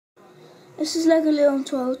This is Lego Leon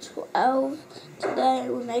 12. Today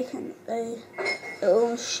we're making a little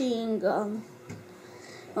machine gun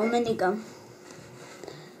or minigun.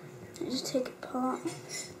 Just take it apart.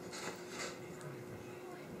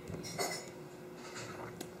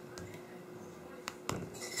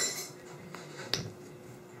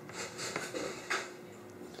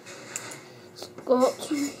 It's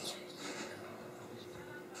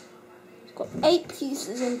got 8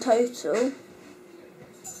 pieces in total.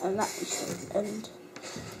 And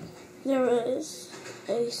there is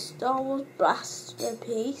a Star Wars blaster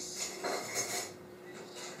piece,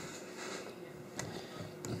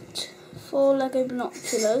 4 Lego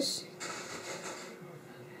binoculars,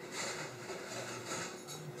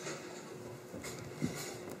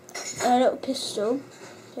 a little pistol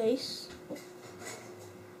piece,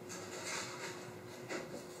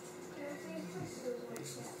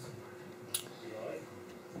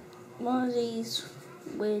 one of these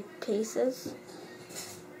weird pieces.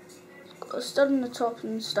 It's got a stud on the top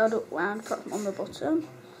and a stud round bottom on the bottom.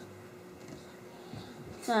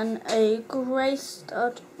 Then a grey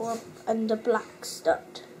stud and a black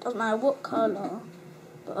stud. Doesn't matter what colour,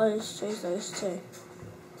 but I just chose those two.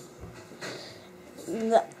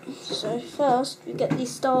 So first we get the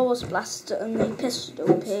Star Wars blaster and the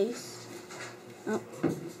pistol piece.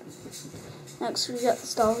 Next we get the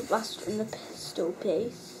Star Wars blaster and the pistol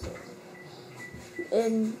piece.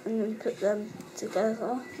 And then put them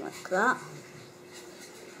together like that.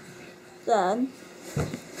 Then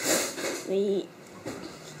we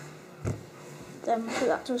put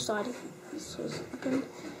that to the side. So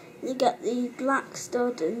we get the black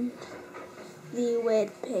stud and the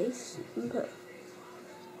weird piece, and put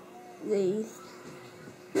the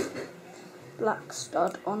black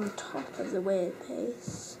stud on top of the weird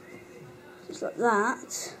piece, just like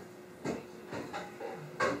that.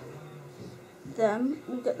 Then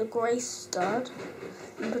we get the grey stud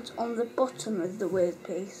and put it on the bottom of the weird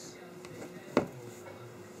piece.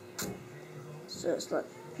 So it's like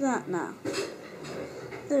that now.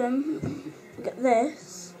 Then we get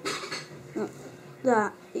this.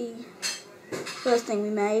 The first thing we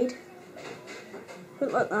made. Put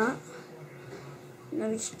it like that. And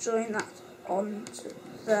then we just join that onto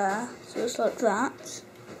there. So it's like that.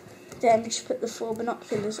 Then we just put the 4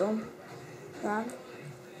 binoculars on. Then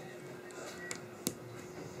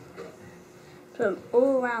put them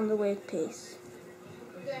all around the weird piece.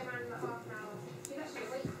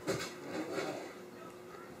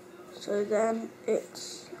 So then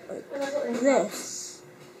it's like this.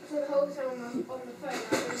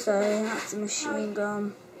 So that's a machine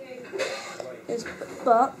gun.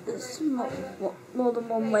 But there's more than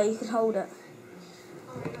one way you can hold it.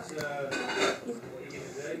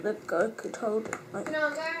 The guy could hold it like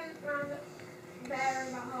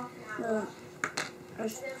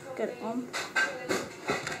let's get it on.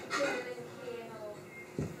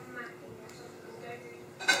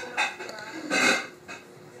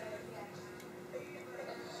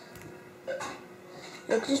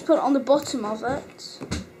 You could just put it on the bottom of it.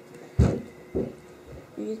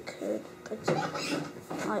 You could put it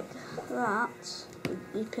like that,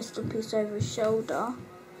 with the pistol piece over his shoulder.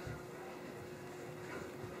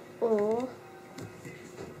 Or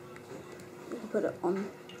you can put it on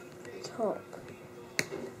top.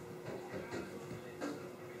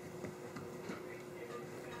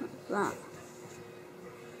 Like that.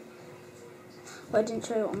 Well, I didn't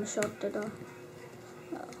show it on the shoulder, did I?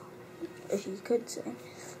 Well, if you could see.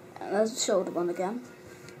 And there's the shoulder one again.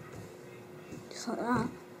 Just like that.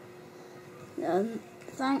 And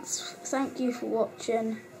thank you for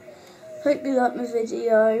watching. Hope you liked my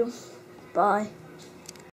video. Bye.